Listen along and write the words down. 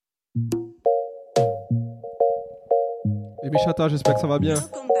Baby Shatta, j'espère que ça va bien.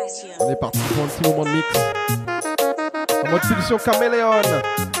 On est parti pour un petit moment de mix. En mode Pulsion Cameleon.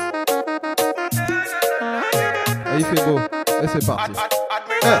 Et il fait beau. Et c'est parti.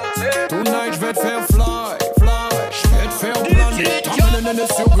 Tonight, je vais te faire fly. Je vais te faire planer. T'emmènes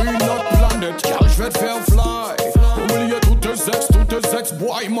sur une autre planète. Car je vais te faire fly. Oubliez tous tes ex,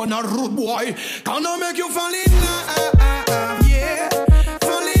 boy. Mon route, boy. Gonna make you fall in love, yeah.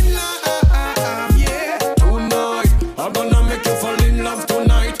 Fall in love, yeah. Tonight, I'm gonna make you fall in love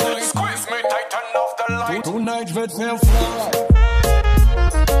tonight. Squeeze me tight, turn off the light. Tonight, je vais te faire fly.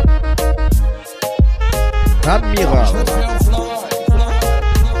 Admirable. Je vais te faire fly.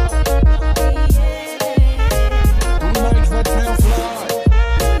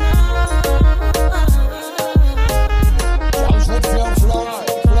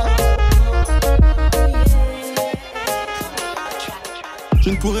 Je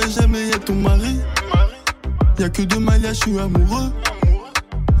ne pourrai jamais être ton mari. Y'a que de Maya, je suis amoureux.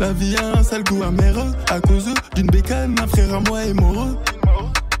 La vie a un sale goût amer. À cause d'une bécane, un frère à moi est mort.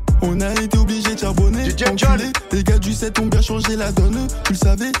 On a été obligé de charbonner, enculé. Les gars du 7 ont bien changé la donne. Tu le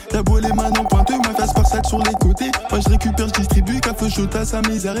savais, t'as beau les mains en pointeux, ma face par sac sur les côtés. Moi je récupère, je distribue, café chaud à sa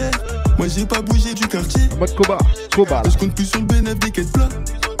misère. Moi j'ai pas bougé du quartier. Mode Koba. Je compte plus sur le bénéfice des quêtes plats.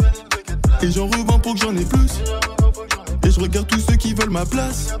 Et j'en revends pour que j'en ai plus. Et je regarde tous ceux qui veulent ma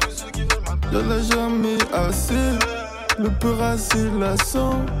place. Y'en a jamais assez. Le peur assez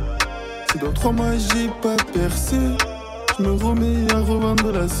lassant. Si dans 3 mois j'ai pas percé, je me remets à revendre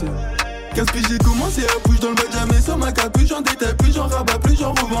de la scène. Casse-pied, j'ai commencé à bouger dans le bas de jamais sans ma capuche. J'en détaille plus, j'en rabats plus,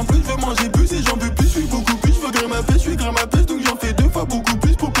 j'en revends plus. Je veux manger plus et j'en veux plus. Je suis beaucoup plus, je veux grimper ma pêche, je suis grimper ma pêche. Donc j'en fais 2 fois beaucoup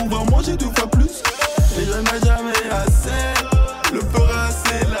plus pour pouvoir manger 2 fois plus. Et y'en a jamais assez. Le peur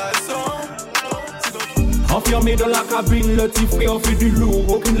assez lassant. Enfermé dans la cabine, le petit frère fait du lourd.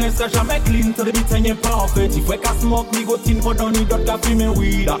 Aucune laisse jamais clean, ton débit n'est pas en fait. Il faut qu'à smoke, nigotine, pendant ni d'autres café, mais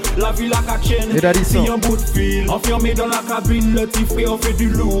oui, la vie la chaîne, si un bout de fil. Enfermé dans la cabine, le petit frère fait du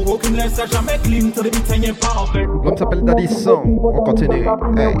lourd. Aucune laisse jamais clean, ton débit n'est pas en fait. L'homme s'appelle Daddy Son, on continue.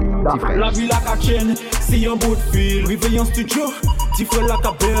 Hey, petit frère. La vie la chaîne, si un bout de fil. Réveille en studio, petit frère la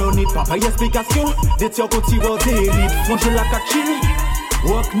caberne, papa y explication. Des tirs côté d'élite, manger la cachine.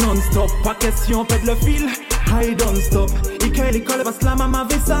 Walk non-stop, pas question, pète le fil. I don't stop. Il crée l'école parce que la maman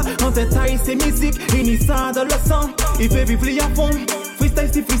avait ça. En détail, c'est musique, il nie ça dans le sang. Il fait vivre à fond. Freestyle,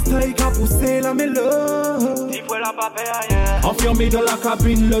 c'est freestyle, qu'a poussé la mélodie. Il faut la paper ailleurs. Enfermé dans la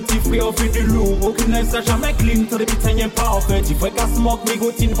cabine, le petit frère fait du lourd. Aucune laisse jamais clean, ton débit n'est pas en fait. Il faut qu'à smoke,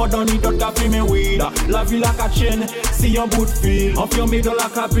 nigotine, pendant ni d'autres café, mais oui, la vie la chaîne, si un bout de fil. Enfermé dans la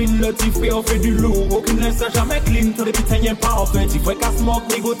cabine, le petit frère fait du lourd. Aucune laisse jamais clean, ton débit n'est pas en fait. Il faut qu'à smoke,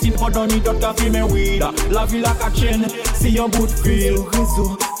 nigotine, pendant ni d'autres café, mais oui, la vie la chaîne, si un bout de fil.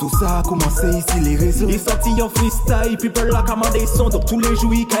 Réseau, tout ça a commencé ici, les réseaux. Il sorti en freestyle, people la commande des sons. Donc tous les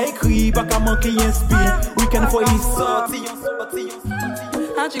jours, il a écrit, pas qu'à manquer, il inspire. Week-end fois, il sorti.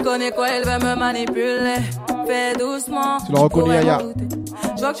 Ah, tu connais quoi, elle veut me manipuler. Fais doucement. Tu l'as reconnu, Yaya.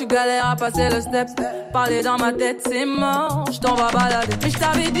 Je vois que tu galères à passer le step. Parler dans ma tête, c'est mort. Je t'en vais balader. Mais je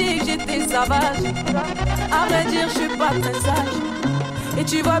t'avais dit que j'étais sauvage. À vrai dire, je suis pas très sage. Et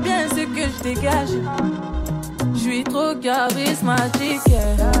tu vois bien ce que je dégage. Je suis trop charismatique.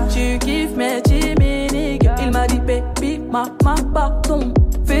 Tu kiffes mes chimiques. Il m'a dit, baby, ma pardon.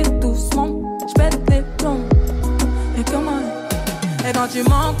 Fais doucement, je pète les plombs. Et comment? Et quand tu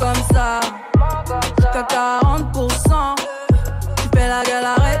mens comme ça, t'as 40%. Tu fais la gueule,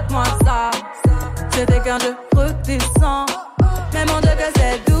 arrête-moi ça. C'était quand je redescends. Mais mon Dieu que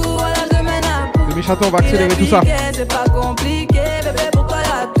c'est doux, voilà je mène à bout. Baby Shatta, on va accélérer tout ça. C'est pas compliqué, bébé, pourquoi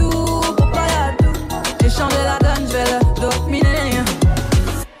y'a tout? Pourquoi y'a tout? J'ai changé la donne, je vais le dominer.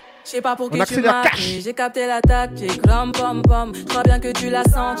 Je sais pas pour qui tu m'as pris, j'ai capté la tactique, rom pom pom. Je crois bien que tu l'as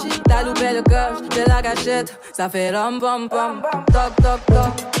senti, t'as loupé le coche de la gâchette, ça fait rom pom pom. Toc toc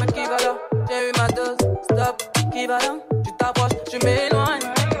toc, mais qui va là? J'ai eu ma dose, stop, qui va là? Tu t'approches, je m'éloigne.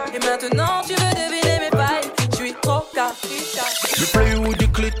 Et maintenant tu veux deviner mes failles, je suis trop capricieux. We play with the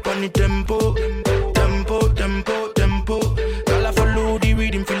clit on the tempo, tempo, tempo, tempo. Gotta follow the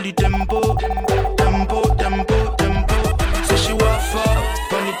rhythm, feel the tempo, tempo, tempo, tempo. So she walk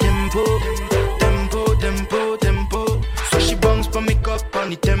fast on the tempo, tempo, tempo, tempo. So she bounce for me cup on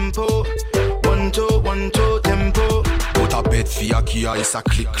the tempo, 1 2 tempo. But a bed for your Kia is a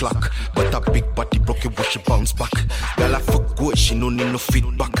click clack. But a big body broke it, she bounce back. Girl, I fuck good, she no need no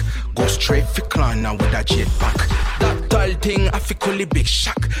feedback. Go straight for climb now with a jetpack. That tall thing, I feel cool big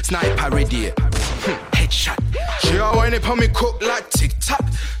shock. Sniper ready, headshot. She a whine it on me cook like tick tock,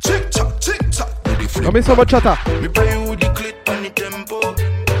 tick tock, tick tock. On met ça en mode Shatta. Me play with the clit on the tempo,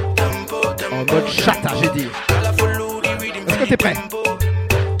 tempo, tempo. En mode Shatta, j'ai dit. Girl, I follow the rhythm, que t'es prêt?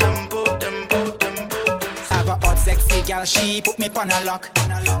 Have a hot sexy girl, she put me on a lock.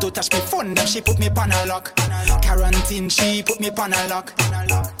 Don't touch me phone, them she put me on a lock. Quarantine, she put me on a lock.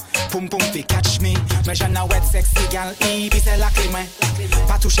 Pum pum fi catch me. Mais j'en ai wet sexy girl, il bise la clé main.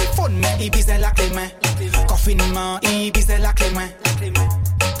 Pas toucher phone, mais il bise la clé main. Confinement, il bise la clé main.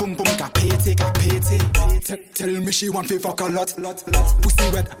 Pum pum ka pété. Tell me she want fi fuck a lot. Pussy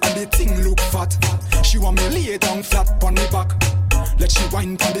wet and the thing look fat. She want me lay down flat on me back. Let she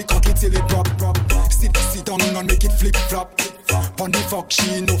wine pon the cocky till it drop. Sit down and make it flip flop. Pon the fuck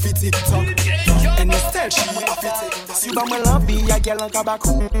she no fit TikTok. And instead she a fit it. Suba me lobby a girl en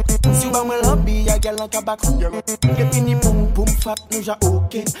kabako. Suba me lobby a girl en kabako. Depuis ni pum pum fat nous ja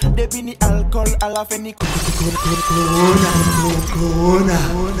ok. Depuis ni alcool à la fin ni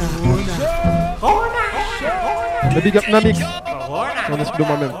Le big up Namix. On est de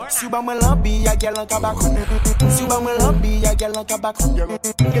moi-même. Suba me lobby a girl en kabako. Suba me lobby a girl en kabako.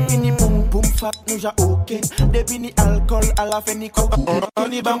 Depuis ni pum pum fat nous ja ok. Depuis ni alcool à la fin ni coco.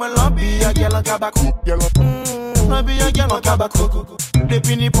 Ni ba me lobby a girl en kabako. Lobby a girl en kabako.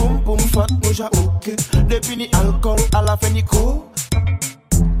 Depuis ni pum pum fat nous ja ok. Depuis ni alcool à la fin ni coco.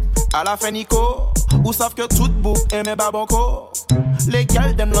 À la fin Nico, ou savent que toute bouffe aime babonco. Les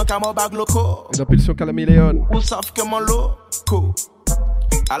gals dem l'en camo bag loco. Et dans Pulsion Cameleon. Ou savent que mon loco.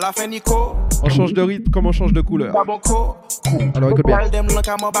 À la fin Nico, on change de rythme comme on change de couleur. Babonco. Alors écoute bien. Les gals dem l'en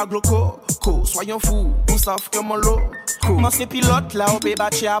camo bag loco. Soyons fous, ou savent que mon loco. Moi c'est pilote là, on peut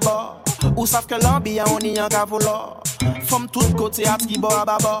battre à bord. Ou savent que l'ambiance on y en cavolo. Femme tout côté à qui bord à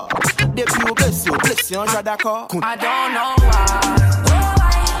bâbord. Depuis au blessé, on joue d'accord. I don't know why.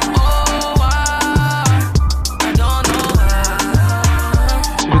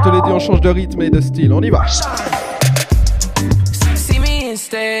 Je te l'ai dit, on change de rythme et de style. On y va. See me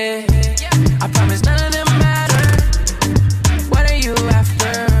instead. I promise none of them matter. What are you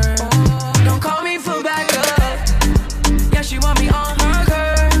after? Don't call me for backup. Yeah, she want me on her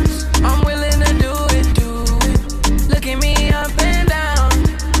curves. I'm willing to do it. Look at me up and down.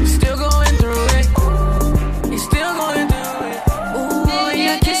 Still going through it. You're still going through it. Ooh,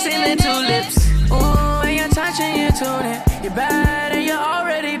 you're kissing the two lips. Ooh, you're touching your tunic. You're bad and you're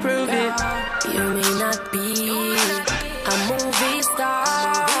already proved it. You may not be a movie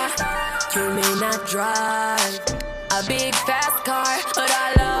star. You may not drive a big fast car, but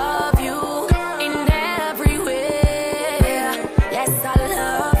I love you in every way. Yes, I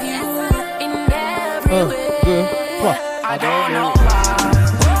love you in every way. I don't know why.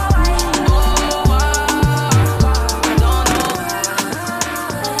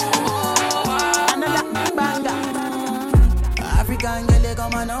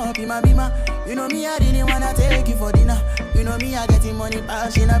 You know me, I didn't wanna take you for dinner. You know me, I getting money,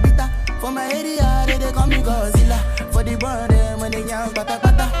 passion a bitter. For my area, they call me Godzilla. For the brother, when they young, pata.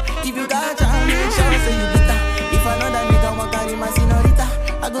 If you got a chance, make sure say you bitter. If I know that nigga want carry my senorita,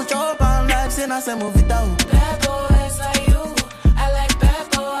 I go chop on life, say na se move it out. Bad boys like you, I like bad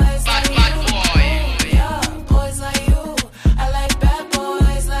boys like you. Yeah, boys like you, I like bad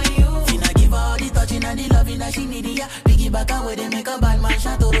boys like you. Finna give all the touching and the loving that she need, yeah. Back away, they make a bad man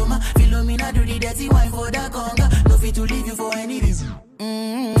shot to Roma. Philomena do the dirty wine for the conga. No fit to leave you for any reason.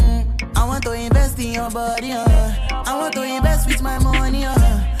 I want to invest in your body, I want to invest with my money,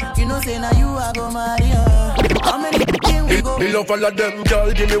 You know, say now you are go marry, How many things we go? Me love all of them,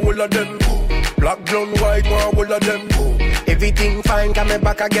 girl, give me all of them. Black, brown, white, one, all of them. Everything fine, coming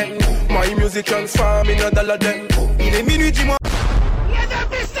back again. My music transform in a dollar them. In a minute, you want. Let them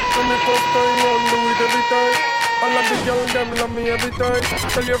be said. Come me first time, one do it every time. All of the girls, them love me every time.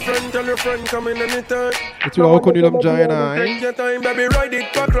 Tell your friend, come in anytime. Et tu l'as reconnu l'homme Giant, hein? Take your time, baby, ride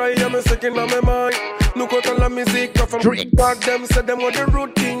it, back right, I'm a second on my mind. Look out all the music, come from back them, say them what the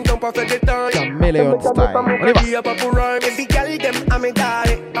routine, don't pass the time. Cameleon style. On y va. Every girl, them, I'm a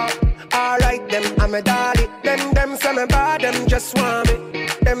daddy. Alright, them, I'm a daddy. Them say me bad, them just want me.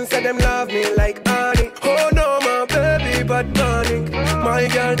 Them say them love me like honey. Oh no, my baby, bad panic. My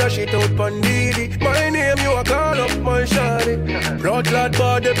girl, that shit out pandidi. My name, you a call up my shawty. Blood lad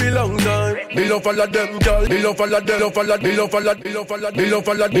body belong time. Me love all of them, girl. Me love all of them. Me love all of them. Me love all of them. Me love all of them. Me love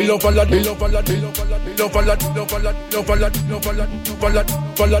all of them. Me love all of them. Me love all of them. Me love all of them. Me love all of them. Me love all of them. Me love all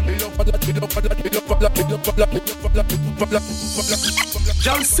of them. Me love all of them. Me love all of them. Me love all of them. Me love all of them. Me love all of them. Me love all of them. Me love all of them.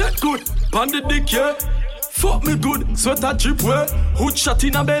 Y'all set good, bandit dick, yeah. Fuck me good, sweater drip, way. Hood shot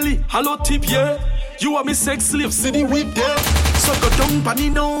in a belly, hollow tip, yeah. You are me sex slave, see the whip there. So go down, panny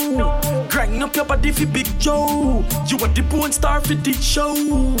now. Grind up your body for Big Joe. You are the porn star for this show.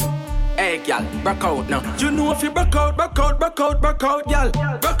 Hey, y'all, back out now. You know if you back out, y'all.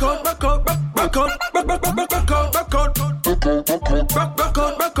 Back out. Back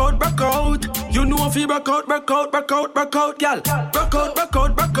out. You know if you back out, gal. Back out.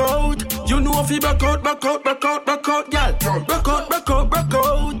 You know if you back out, gal. Back out. Yeah.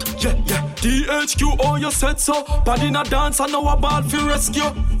 THQ, oh you said so. Body in a dance, I know a ball for rescue.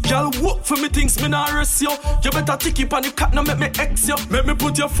 Gal, walk for me things, me not rest you. You better tick it on the cat, now make me X you. Make me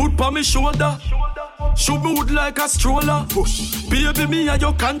put your foot on me shoulder. Show me wood like a stroller. Baby, me and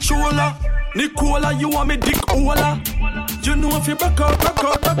your controller. Nicola, you want me dick holer. You know if you back out, gal.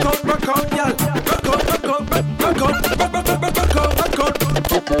 Back out.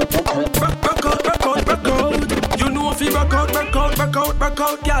 You know if you back out,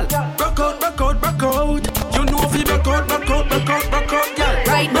 gal. Back out. You know if you back out, gal.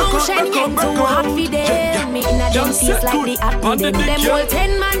 Right now, shining in too hot for them. Me in a them face like the accident. Them whole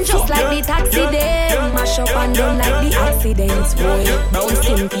 10 man just like the taxi them. Mash up and down like the accidents. Boy, brown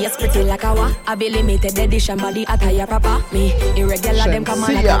skin face pretty like a wa. I be limited edition body attire proper. Me irregular them come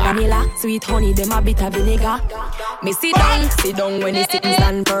on like a vanilla. Sweet honey them a bit of vinegar. Me sit down when he sitting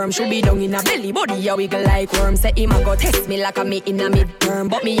stand firm. Should be down in a belly body a wiggle like worm. Say him a go test me like a me in a midterm.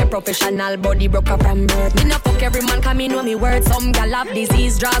 But me a professional body broke up from birth. Me no fuck every man come in know me word. Some gal have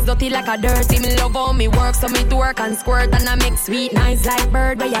disease draws dirty like a dirt. Me love how me work so me to work and squirt. And I make sweet nice like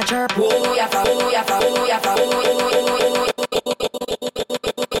bird where ya chirp. Oh ya fra, oh ya fra, oh ya fra, oh.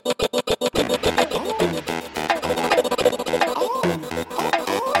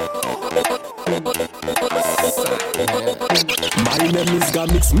 My name is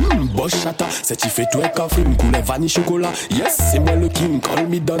Gamix, boss Shatta. C'est fait tout avec café, m'coule vanille chocolat. Yes, c'est moi le king, call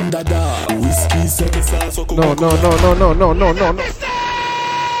me Don Dada. Whisky, c'est que ça, soit Non.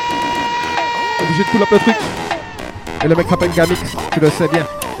 Obligé de cool up le truc. Et le mec rappelle Gamix, tu le sais bien.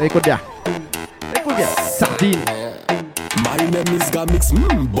 Écoute bien. Sardine. My name is Gamix,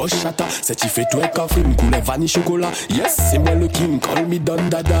 boss Shatta. C'est fait tout avec café, m'coule vanille chocolat. Yes, c'est moi le king, call me Don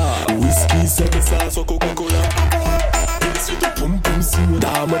Dada. Whisky, c'est que ça, soit Coca-Cola. Pum pum si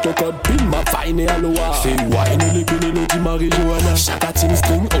dame ton code pin ma fine et aloha. Fais wine les pénélos dit marijuana. Chaque team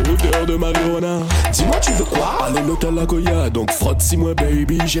string odeur de marijuana. Dis-moi tu veux quoi? Allez l'hôtel la Goya. Donc frotte si moi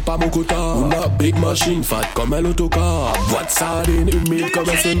baby j'ai pas mon quota. On a big machine fat comme un autocar. Boîte sardine humide comme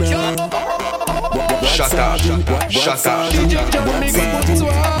un semelle. Shatta.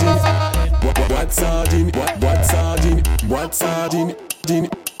 Boîte sardine. Boîte sardine. Din.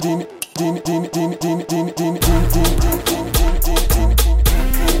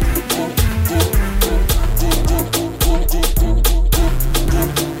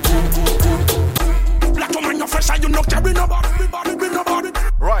 Black woman, you're fresh and you not carry nobody.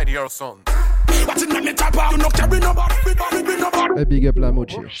 Right here, son. What's in the top? You not carry nobody. A big up la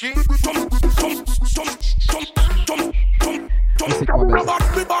mochi. C'est quoi belle?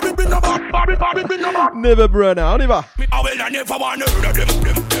 Never Brunner, on y va. Babylon never wanna heard of them.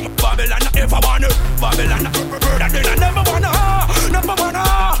 Babylon never wanna. Babylon never wanna.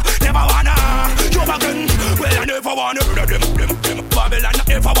 You again. Well, I never wanna heard of them. Babylon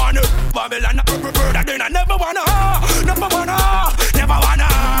never wanna. Babylon never wanna.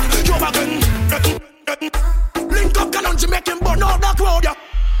 You again. Link up can on Jamaican, but no black road,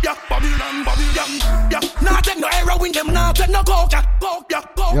 yeah, Babylon, yeah. Not take no heroin, them not take no coke, yeah.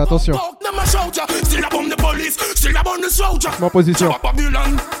 Et attention. Them a soldier, still upon the police, still upon the soldier. Mon position.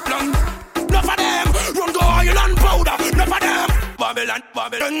 Babylon, enough of them, run go oil and powder, enough of them. Babylon.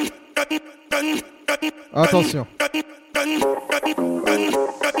 Attention.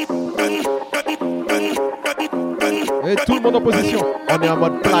 Et tout le monde en position. On est en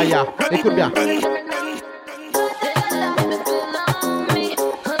mode playa. Écoute bien.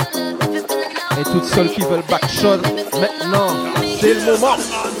 Et toutes celles qui veulent backshot, maintenant, c'est le moment.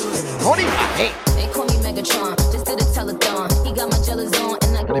 On y va. Hey.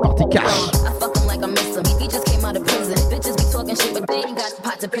 On est parti cash.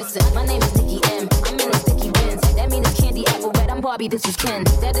 Barbie, this is Ken.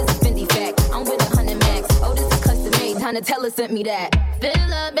 That is a Fendi fact. I'm with 100 max. Oh, this is custom made. Tana Teller sent me that.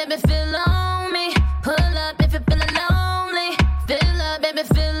 Fill up, baby, fill on me. Pull up if you're feeling lonely. Fill up, baby,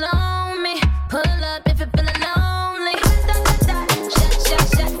 fill on me. Pull up if you're feeling lonely. Shut,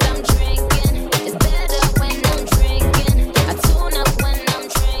 I'm drinking. It's better when I'm drinking. I tune up when I'm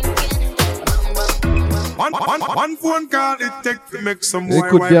drinking. One phone call it take to make some boy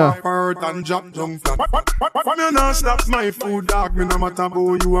Écoute wipe bien. up hurt and jump flat. When you not stop my food dog, me no matter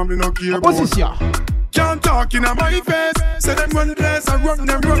about you and me no care about. Position. Can't talk in my face. Say them run place, I run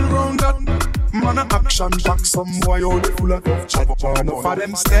them run round that. Man a action back, some boy all full of chat. Enough of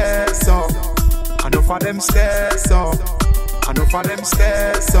them stairs up.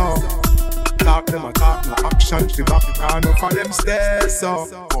 talk, no action. She back it, enough of them stairs, so.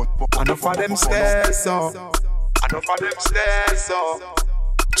 Enough of them stairs, so. Enough of them stairs, so.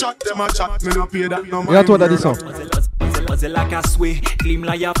 Chat them a chat, me no pay that no money. Et à toi Dadisson. C'est la cassoué, clim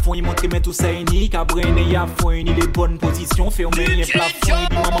là y'a fond, il montre mais tout ça est ni cabrené y'a fond, il est bonne position, fermé y'a plafond, il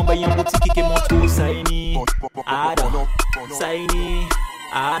dit maman bah y'a un petit qui montre tout ça est ni. Ada, ça est ni.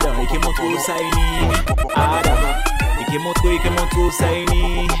 Ada, il qui montre tout ça est ni. Ada, il qui montre tout ça est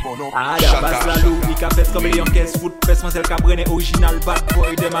ni. Ada, basse la loup, il a fait comme les encaisses foot, presse moi c'est le cabrené original, bad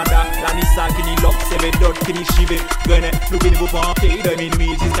boy de Mada, la Nissa qui ni lock, c'est mes dots qui ni chivé, grené, l'oubli vous pas en pays de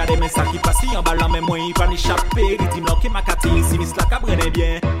minuit, jusqu'à des messages qui passent en ballant, mais moi il pas ni échappé, il dit non qui m'a catté, si mis la cabrené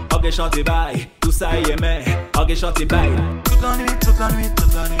bien, ok chanté bye, tout ça y est mais, ok chanté bye, toute la nuit, toute la nuit,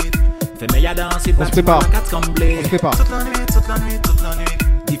 toute la nuit, fais meilleur danser, on se prépare, on se prépare, toute la nuit, toute la nuit, toute la nuit.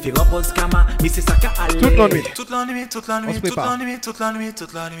 Différents postes kama, mais c'est ça qu'à aller. Toute la nuit. Toute la nuit, toute la nuit, toute la nuit, toute la nuit,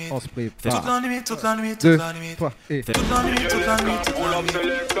 toute la nuit. On se prépare. Toute la nuit, toute la nuit, toute la nuit. Toute la nuit, toute la nuit, toute la nuit.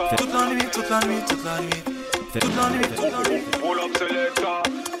 Toute la nuit, toute la nuit, toute la nuit. Toute la nuit, toute la nuit.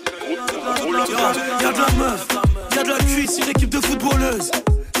 Y'a de la meuf, y'a de la cuisse, une équipe de footballeuses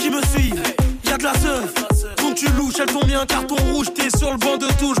qui me suivent. Y'a de la seuf, quand tu louches, elles t'ont mis un carton rouge. T'es sur le banc de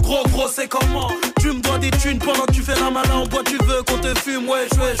touche, gros, c'est comment? Tu me dois des thunes pendant que tu fais la malin en bois. Tu veux qu'on te fume, wesh.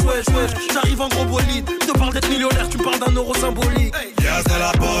 J'arrive en gros bolide, te parle d'être millionnaire, tu parles d'un euro symbolique. Gaz dans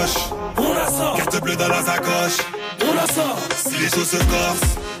la poche, on la sort. Carte bleue dans la sacoche, on la sort. Si les choses se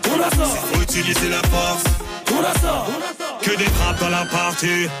corsent, on la sort. S'il faut utiliser la force, on la sort. Que des frappes dans la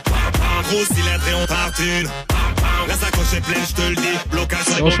partie, gros cylindre et on tartine. La sacoche est pleine, je te le dis.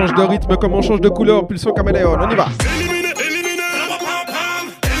 Blocage. On change de rythme comme on change de couleur. Pulsion Cameleon, on y va. Éliminer.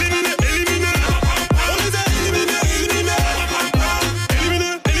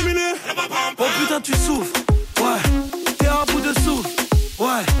 Oh putain, tu souffres. Ouais, t'es à bout de souffle.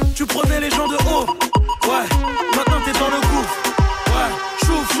 Ouais, tu prenais les gens de haut. Ouais, maintenant t'es dans le gouffre. Ouais,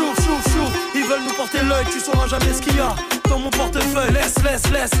 chouf. Ils veulent nous porter l'œil, tu sauras jamais ce qu'il y a dans mon portefeuille. Laisse.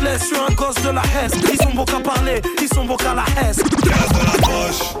 Je suis un gosse de la Hesse. Ils sont beaux qu'à parler, ils sont beaux qu'à la Hesse. Gaz dans la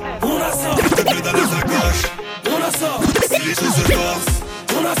poche, on la sort. Carte bleue dans la sacoche, on la sort. Si les choses se corsent,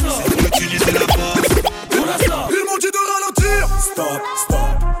 on la sort. S'il faut utiliser la force, on la sort. Ils m'ont dit de ralentir. Stop.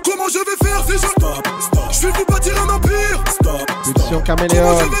 Comment je vais faire si je stop. Je vais vous bâtir un empire. Stop. Pulsion Cameleon.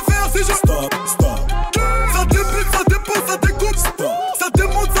 Comment je vais faire si je stop. Ça débute, ça dépose, ça découpe. Ça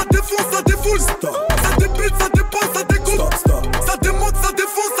démonte, ça défonce, ça défoule. Ça débute, ça dépose, ça découpe. Ça démonte, ça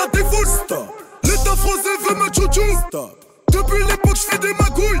défonce, ça défoule. L'état français veut me chouchou. Depuis l'époque, je fais des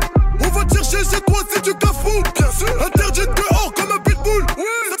magouilles. On va te chercher chez toi, c'est du cafou. Interdit dehors comme un pitbull.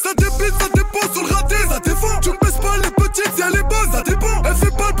 Ça débute, ça dépose sur le raté. Ça défend. Tu ne baisses pas les petites si elle est bonne. Ça dépend. Elle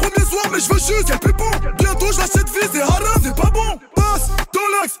fait pas le premier soir, mais je veux juste qu'elle pépon. Bientôt, je l'achète fille, c'est haram, c'est pas bon. Passe dans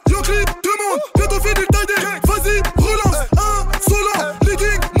l'axe, Yoclip, demande. Bientôt fini le taille. Vas-y, relance. Un, solo,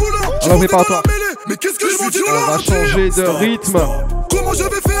 legging, moulant. Alors, prépare-toi. Mais qu'est-ce que je m'en dis On va changer de rythme. Comment je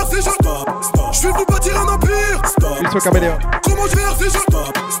vais faire si je je vais vous bâtir un empire. Pulsion Cameleon. Comment je vais faire si je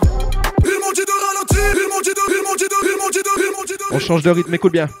Ils m'ont dit de ralentir. On change de rythme,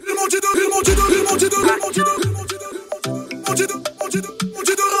 écoute bien. Ils m'ont dit de ralentir.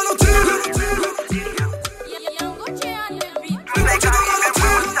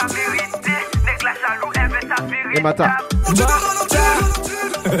 Et Mata.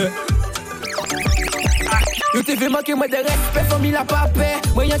 Yo te ve manquer moi de respect, famille la pas paix.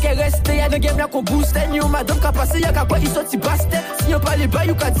 Moi y'en qui resté, y'a de game là qu'on booste. Yo madame qu'a passé, y'a qu'à quoi il sorti bastet. Si y'en pas les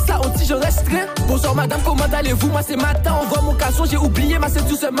bails, ou qu'a dit ça, on dit je resterai. Bonsoir madame, comment allez-vous? Moi c'est matin, on voit mon casson, j'ai oublié, moi c'est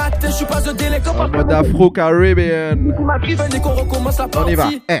tout ce matin. Je suis pas un délinquant. En mode Afro-Caribbean. Venez qu'on recommence la partie. On y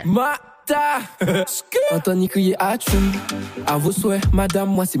va. Anthony crier à Tchoum. À vos souhaits, madame,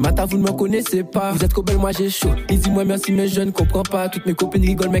 moi c'est Mata, vous ne me connaissez pas. Vous êtes trop belle, moi j'ai chaud. Il dit moi merci, mais je ne comprends pas. Toutes mes copines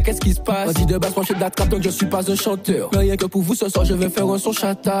rigolent, mais qu'est-ce qui se passe? On dit de base, moi je fais de la trappe, donc je suis pas un chanteur. Mais rien que pour vous, ce soir je vais faire un son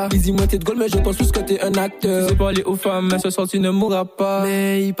Shatta. Il dit moi t'es de Gaulle, mais je pense plus que t'es un acteur. C'est parler aux femmes, mais ce soir tu ne mourras pas.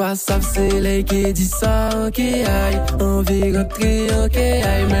 Mais il passe à c'est les qui dit ça, ok aïe. On veut rentrer, ok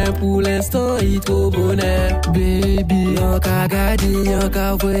aïe. Mais pour l'instant, il trop bonheur. Baby, on qu'a gardé, on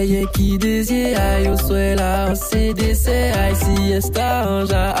qu'a voyé qui désire aïe. Au souhait là, on CDC, aïe. Si Insta, on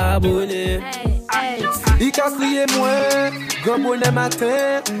j'a abonné. Il qu'a crié moins, grand bonnet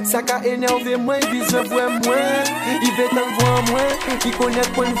matin. Ça qu'a énervé moins, il vise voir moins. Il veut t'en voir moins, il connaît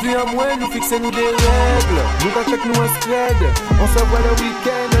point de vue en moins. Nous fixer nous des règles, nous quand check nous un spread. On se voit le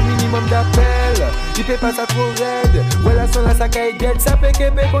week-end, un minimum d'appel. Il fait pas ça trop raide, voilà son là ça qu'a aidé. Ça peut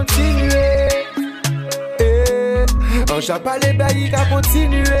continuer. On chape pas les bails, il qu'a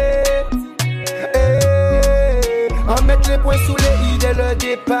continué. On met les points sous les i dès le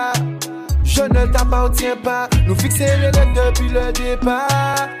départ. Je ça ne t'appartient pas. Nous fixer les règles depuis le départ.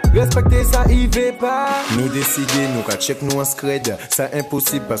 Respecter ça, y va pas. Nous décider, nous qu'à check nous en scred. Ça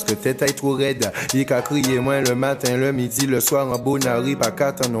impossible parce que tête est trop raide. Il qu'à crier moins le matin, le midi, le soir en bonari. Pas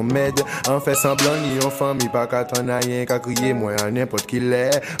qu'à t'en on m'aide. En fait semblant ni en famille. Pas qu'à t'en a rien qu'à crier moins à n'importe qui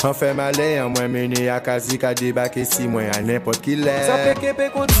l'est. En fait malais, en moins mené à quasi qu'à débarquer si moins à n'importe qui l'est. Ça fait qu'elle peut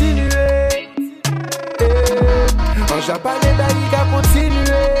continuer. En Japon, les bails qu'à continuer.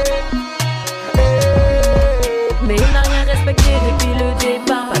 Mais il n'a rien respecté depuis le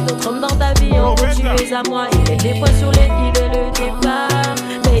départ. Pas d'autre homme dans ta vie, on continue à moi. Il met des points sur les i dès le départ.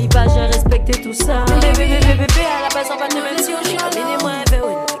 Mais il va, j'ai respecté tout ça. Bébé, à la base, on va te mettre si on chie. Amenez-moi un verre,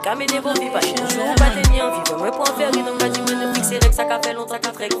 oui. Camélé bon vivre, toujours pas tenir en vie. Moi, pour en faire, il n'a pas dit, moi, de fixer règle, ça qu'a fait longtemps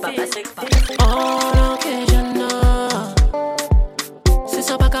qu'à frère, papa, c'est pas. Oh, ok, je c'est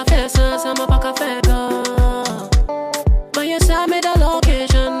ça, pas qu'à faire ça, ça m'a pas qu'à faire ça. But you saw me the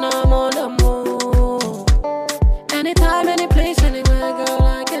location, mon amour. Anytime, any place, anywhere, girl,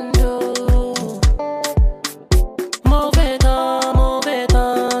 I can do. Move it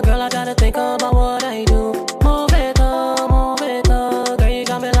on, girl, I gotta think about what I do. Move it on, girl, you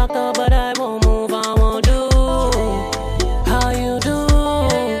got me locked up, but I won't move, I won't do. How you do?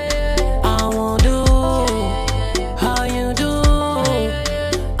 I won't do. How you do?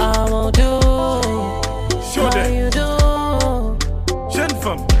 I won't do. How you do? Jeune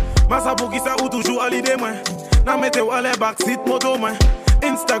femme, massa pour qui ça ou toujours à l'idée, moi. N'a mettez ou à les backseat moto, moi.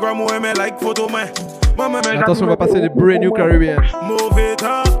 Instagram ou aimer like photo, moi. Attention, on va passer les brand new Caribbean. Mauvais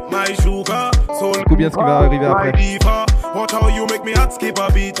temps, my sugar. Écoute bien ce qui va arriver après. Watch how you make me hot skip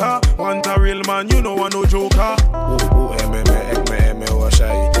a beat. Want a real man, you know I no joker. Me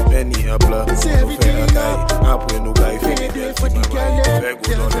washai. Penny a blood. C'est everything après nous gars,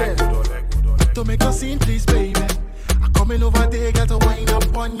 to make a scene, please, baby. I'm coming over there, got to wind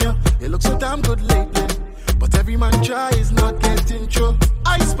up on you. You look so damn good lately, but every man try is not getting through.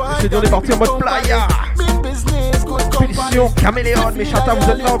 I spy. C'est on est parti en mode playa. Pulsion, Cameleon, mais Shatta, vous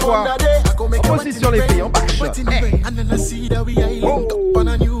êtes là ou quoi? En position les filles, en back shot. And then I see that we are linked up on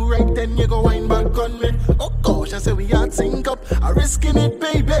a new right, then you go wind back on me. Oh gosh, I say we are sync up, I'm risking it,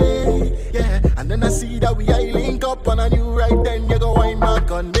 baby. Yeah, and then I see that we are linked up on a new right, then you go wind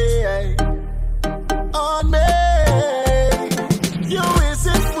back on me. On me, you is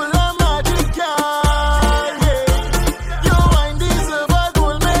it full of magic, yeah. You wine deserve a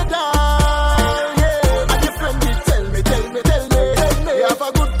gold medal, yeah. And your friend did tell me, you have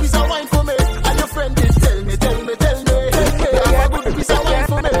a good piece of wine for me. And your friend did tell me, you have a good piece of wine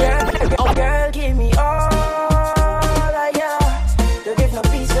for me. Oh girl, give me all I got. Don't give no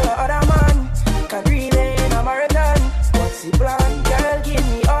piece to other man. Can't really in American. What's the plan? Girl, give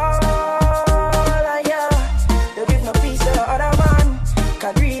me all.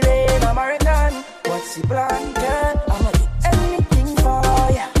 What's the plan, girl? I'ma do anything for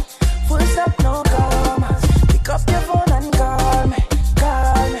ya. Full stop, no commas. Pick up your phone and call me.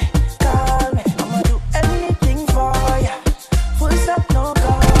 I'ma do anything for ya. Full stop, no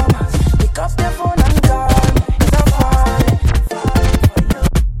commas. Pick up your phone and call me. It's a falling for you.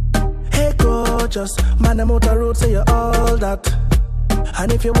 Hey, gorgeous, man, I'm out the road, say you all that.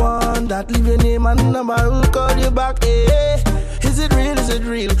 And if you want that, leave your name and number, I'll call you back. Hey. Is it real? Is it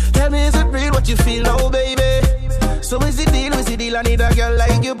real? Tell me, is it real what you feel now, baby? So is it deal? Is it deal? I need a girl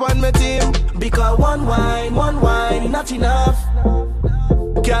like you on my team. Because one wine, not enough.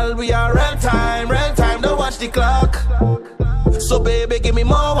 Girl, we are real time, don't watch the clock. So baby, give me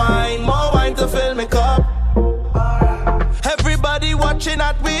more wine to fill my cup. Everybody watching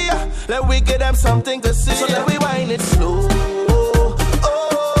at we, let we give them something to see. So let we wine it slow.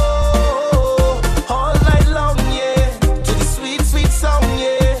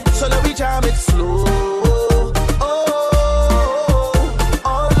 Jam it slow,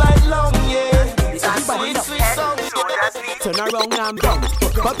 all night long, yeah. It's a sweet song. Turn around and bend.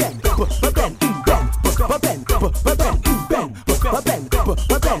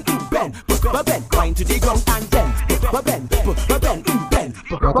 Wine to the ground and bend.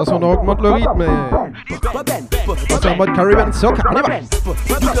 Attention, on augmente le rythme. C'est en mode Caribbean Soca. On y va.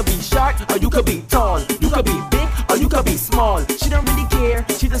 You could be short or you could be tall. You could be big or you could be small. She don't really care,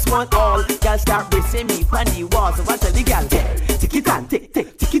 she just want all. Girl start racing me on the walls. So I tell the girl, tick it and tick,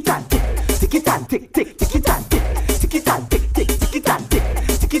 tick it and tick, tick it and tick, tick it and tick, tick it and tick, tick it and tick,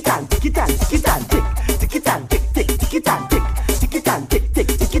 tick it and tick it and tick it and tick, tick it and tick, tick it and tick, tick it and tick,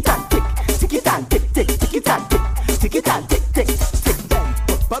 tick it and tick, tick it and tick, tick it and tick, tick it and tick, tick.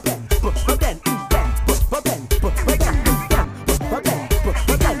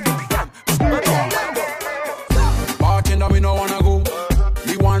 Bartender, me no wanna go.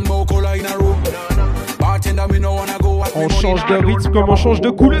 Me want more cola in a room.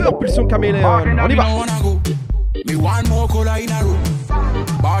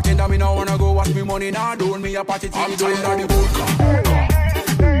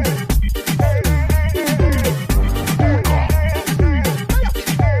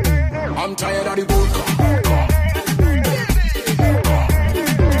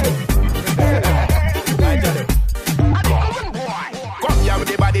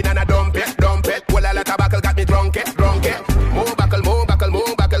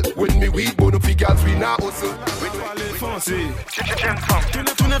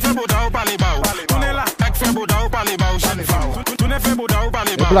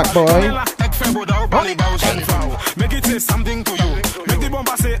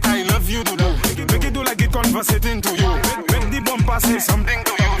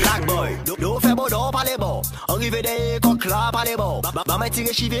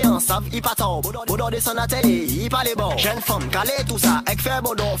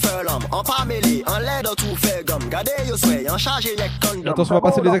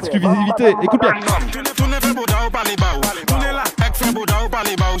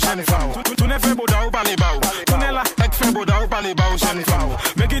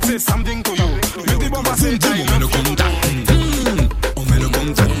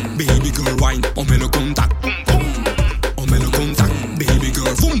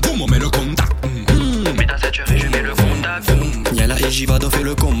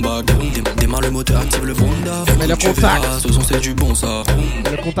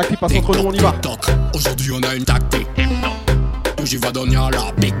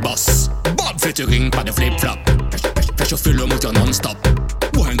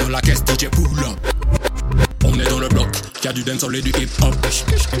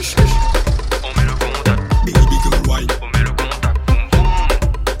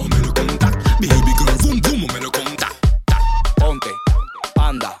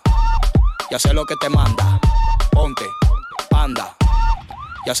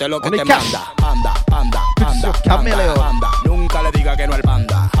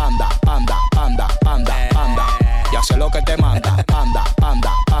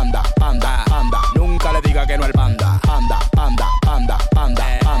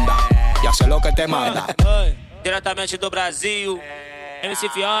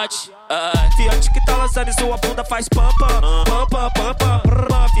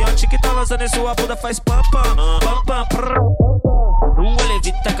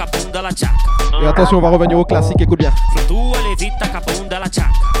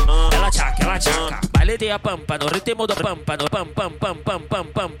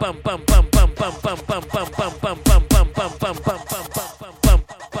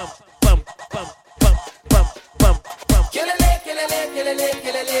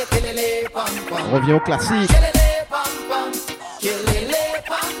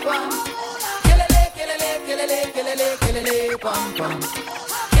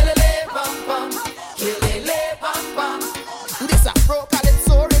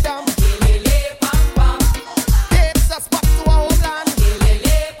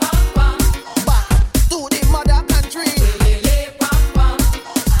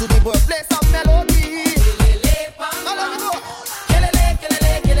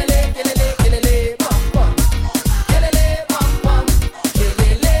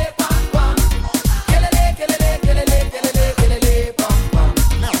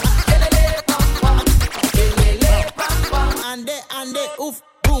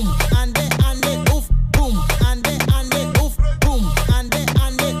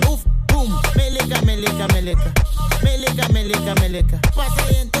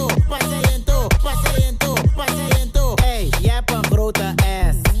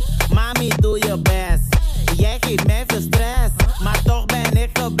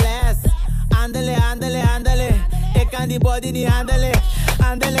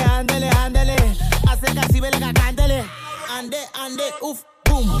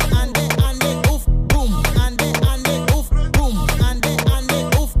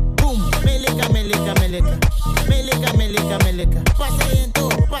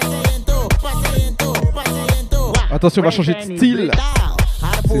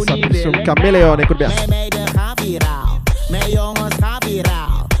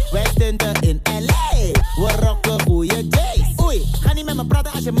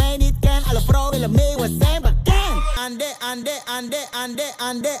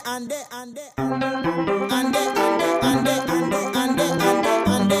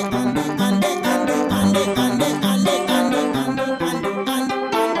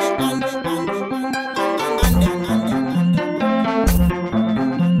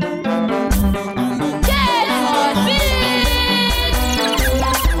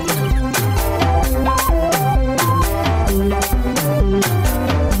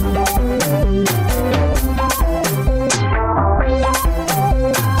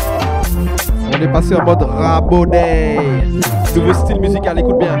 On est passé en mode rabaudet. Nouveau style musical,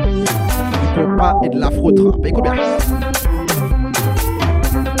 écoute bien. Du compas et de l'afro-trap. Écoute bien.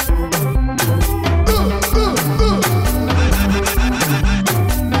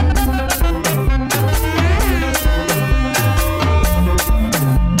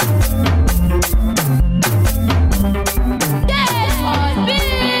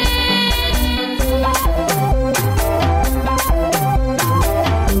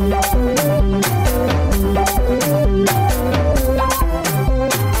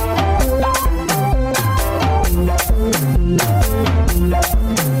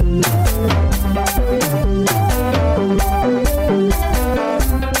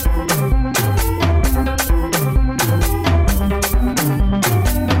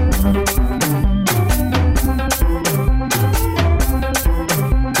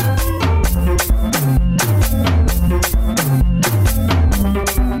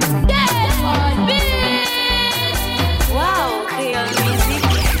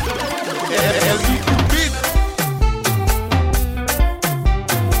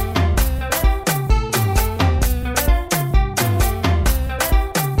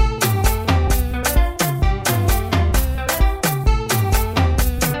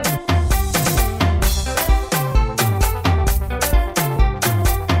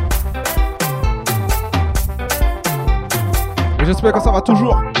 J'espère que ça va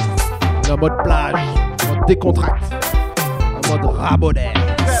toujours. En mode plage, en mode décontracte, en mode rabaudet.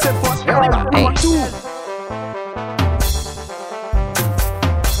 Et on y va. Hey.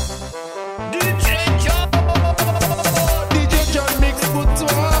 DJ John mix pour toi.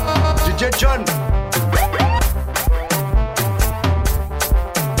 DJ John.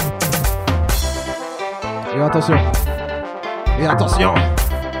 Et attention. Et attention.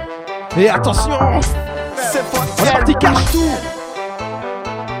 Et attention. On est parti, cache tout.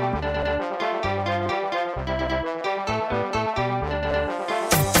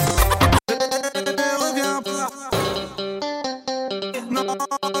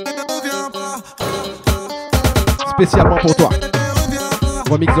 Spécialement pour toi.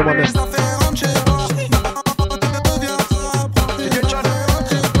 Remix de moi-même.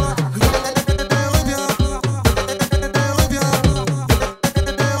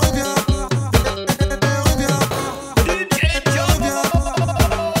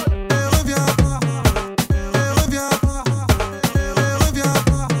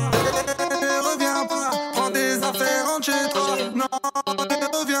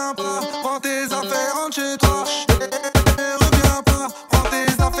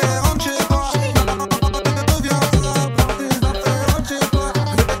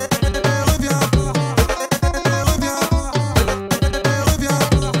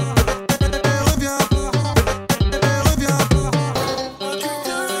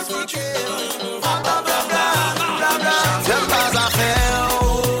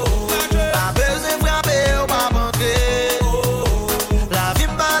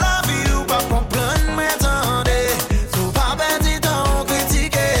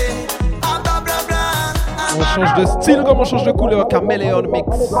 De style comme on change de couleur, Cameleon mix.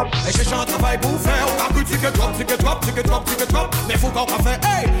 Et que j'ai un travail pour faire, on a plus ticket drop, mais faut qu'on pas faire,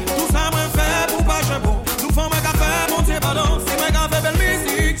 hey, tout ça me fait pour pas jambon. Nous faisons un café, monter ballon, c'est un café belle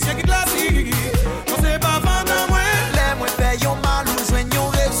musique, c'est qui classique. Non c'est pas vendre à moi. Les moins payons mal ou joignons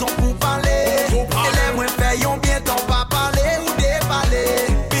raison pour parler. Et les moins payons bien ton pas parler ou déballer.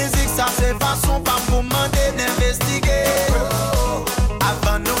 Musique ça c'est façon pas pour demander d'investiguer.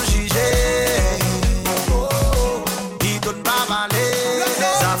 Avant nous juger.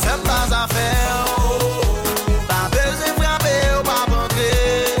 Ça fait pas affaire, pas besoin de frapper ou pas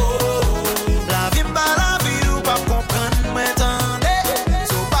rentrer. La vie pas la vie ou pas comprendre, mais attendez,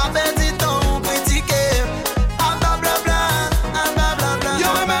 so pas perdre temps critiquer. Blablabla. Yo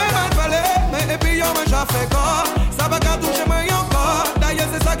me mal parlé, mais et puis yo me déjà fait corps. Ça va qu'à toucher moi encore, d'ailleurs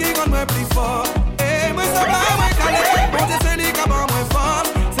c'est ça qui rend moi plus fort. Et moi ça va moi calé, mon Dieu c'est lui qui va moins fort.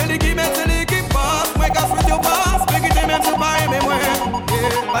 C'est lui qui met, c'est lui qui passe, moi qu'à fruit au passe, mais qui t'aime même si pas aimer moi.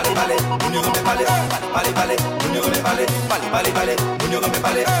 Balé, on y remet balé, on y remet balé, on y remet balé, yo balé, on y remet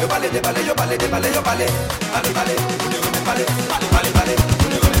balé, on y remet balé,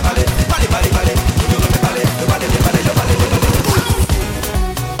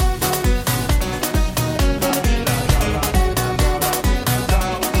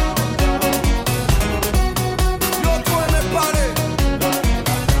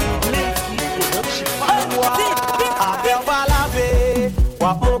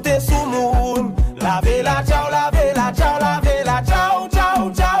 monter sous moon, laver la ciao,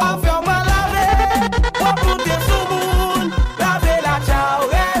 ciao, faire mal laver, monter sous moon, laver la ciao,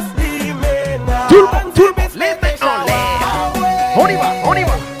 reste ménage.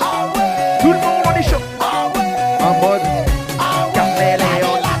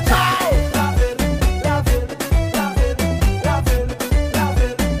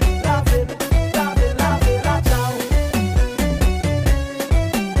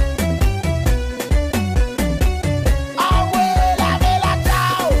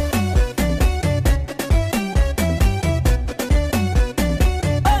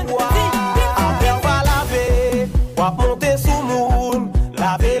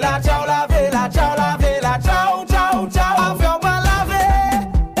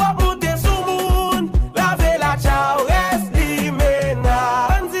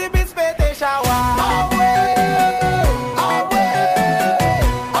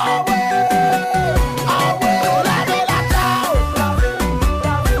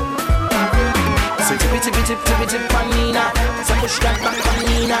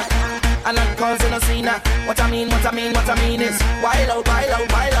 And I'm causing a scene. What I mean is wild out.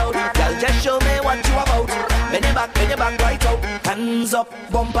 Girl, just show me what you about. Bend your back right out. Hands up,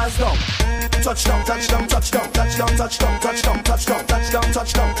 bumpers down. Touchdown. Hands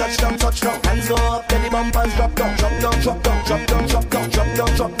go up, then the bumpers drop down.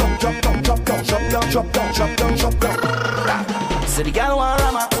 So the girl want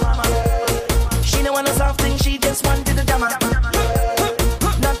rama. She don't want a soft thing, she just wanted a drama.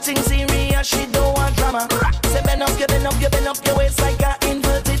 Nothing serious, she don't want drama. Say bend up your waist like a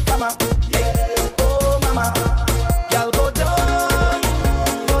inverted comma. Oh mama, girl go down.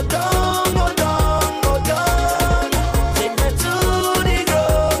 Take me to the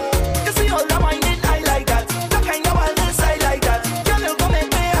ground. You see all the winding, I like that. The kind of wildness, I like that. Girl, you come make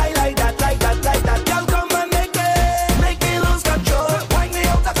me, I like that. Girl, come and make me lose control. Wind me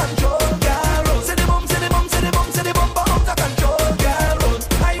out of control, girl. Say the boom, out of control, girl.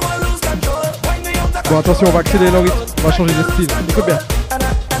 I want lose control. Wind me out of control. Bon, attention, on va accélérer le rythme, on va changer de style. Écoute bien.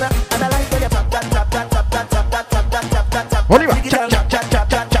 On y va.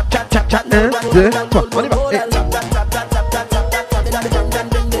 1, 2, 3, on y va.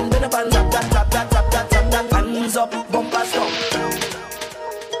 Hands up, bumpers down.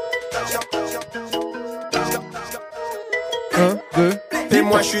 1, 2. Et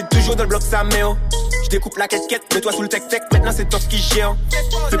moi je suis toujours dans le bloc Saméo. Je découpe la quête, mets-toi sous le tech-tech. Maintenant c'est toi qui gère.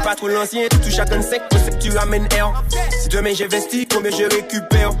 Fais pas trop l'ancien, tu touches à ton sec. Je sais que tu amènes air. Si demain j'investis, combien je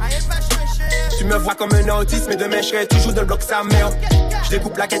récupère? Tu me vois comme un autiste, mais demain je serai toujours dans le bloc Saméo. Je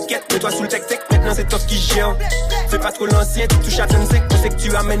découpe la quête, mets-toi sous le tech-tech. Maintenant c'est toi qui gère. Fais pas trop l'ancien, tu touches à ton sec. Je sais que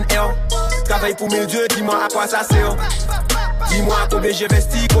tu amènes air. Travaille pour 1000 dieux, dis-moi à quoi ça sert. Dis-moi combien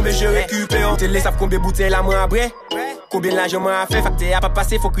j'investis, combien je récupère. Tu les savent combien bouteilles la main après. Combien l'argent m'a fait, facteur a pas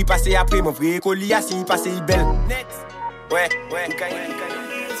passé, faut qu'il passe après. Mon vrai colis a s'il passe, il belle. Ouais.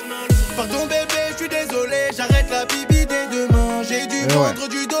 Pardon bébé, je suis désolé, j'arrête la bibi dès demain. J'ai du ventre,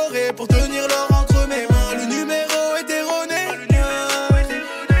 du doré pour tenir l'or entre mes mains. Le numéro est erroné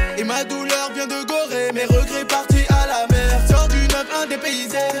et ma douleur vient de Gorée. Mes regrets partis à la mer. Sors du 9-1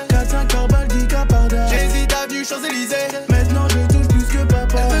 dépaysé. 4-5 corbales, 10 capardas. J'hésite avenue Champs-Élysées. Maintenant je touche plus que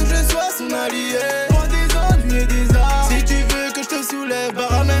papa. Elle veut que je sois son allié. Loin des ennuis et des arts. Si tu veux que je te soulève, bah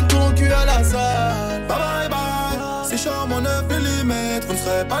ramène ton cul à la salle. Bye bye. C'est charmant 9 mm, vous ne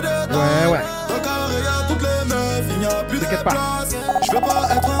serez pas dedans. Ouais. Dans le carré y'a toutes les meufs, il n'y a plus de place. Je veux pas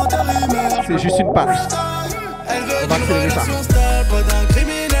être intérimaire. C'est juste une passe. Elle veut on va accélérer ça. Pas d'un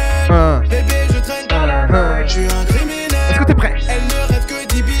criminel. Bébé, je traîne pas la main. Je suis un criminel. Est-ce que t'es prêt? Elle ne rêve que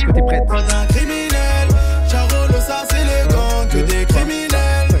d'Ibi. Est-ce que t'es prête? Pas d'un criminel. Charolo, ça c'est les gants. Que des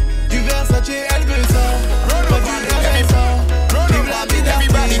criminels. Du Versace, elle veut ça. Pas du RSA. Vive la vie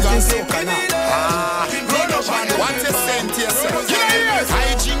d'artiste, c'est criminel. What's a scent, yes,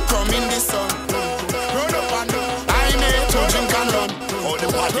 hygiene come in the sun. I need to drink and run. All the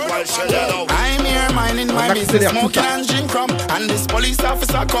party while shelling out. I'm here minding my business, smoking and drink rum. And this police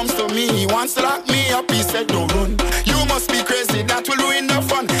officer comes to me. He wants to lock me up, he said don't run. You must be crazy, that will ruin the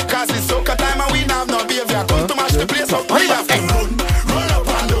fun. Cause it's soca time and we have no behavior. Come to mash the place up, we have to run. Run up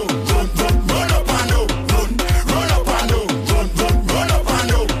and down. Run up and down. Run up and down. Run up and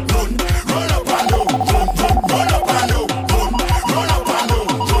down. Run up and down.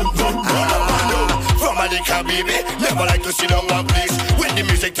 Baby, never like to sit down one place. When the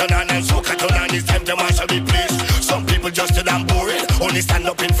music turn on and soca turn on, it's time to marshal the place. Some people just too damn boring, only stand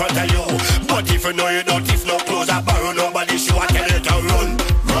up in front of you. But if you know you don't, if no clothes I borrow nobody show, I tell you to run.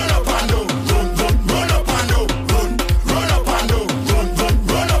 Run up and down, run up and down, run up and down, run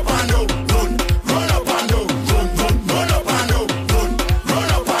up and down, run up and down, run up and down, run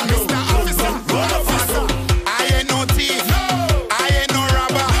up and down, Mr. Officer, run up and down. I ain't no thief, I ain't no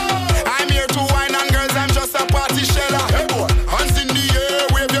robber. I'm here to wine and girls, I'm just a party sheller. Hey boy, hands in the air,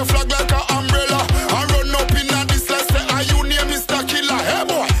 wave your flag like an umbrella. And run up in a this let's say, are you near Mr. Killer? Hey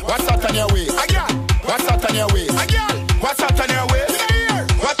boy, what's that on your waist? Again, what's that on your waist? Again, what's that on your waist?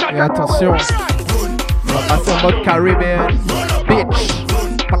 Et attention, on va passer en mode Caribbean. Bitch,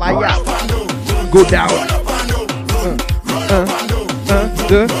 playa, go down. 1,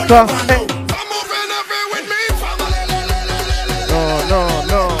 2, 3, hey.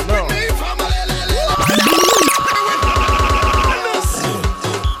 Non.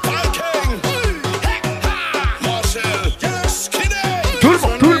 Tout le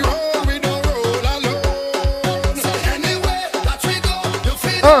monde.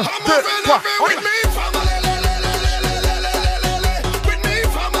 1, 2, 3, on y va.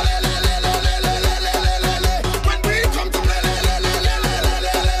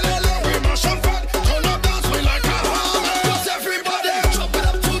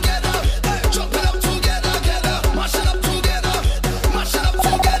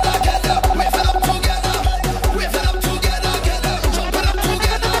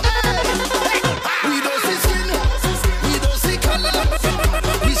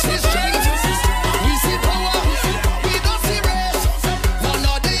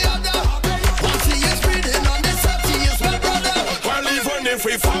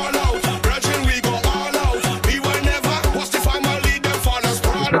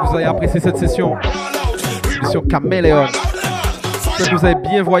 J'espère que vous avez apprécié cette session. Session Cameleon. J'espère que vous avez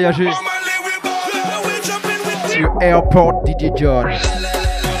bien voyagé. Sur Airport DJ John.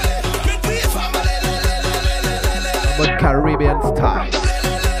 En mode Caribbean style.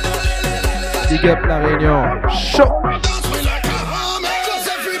 Big up la Réunion. Chaud.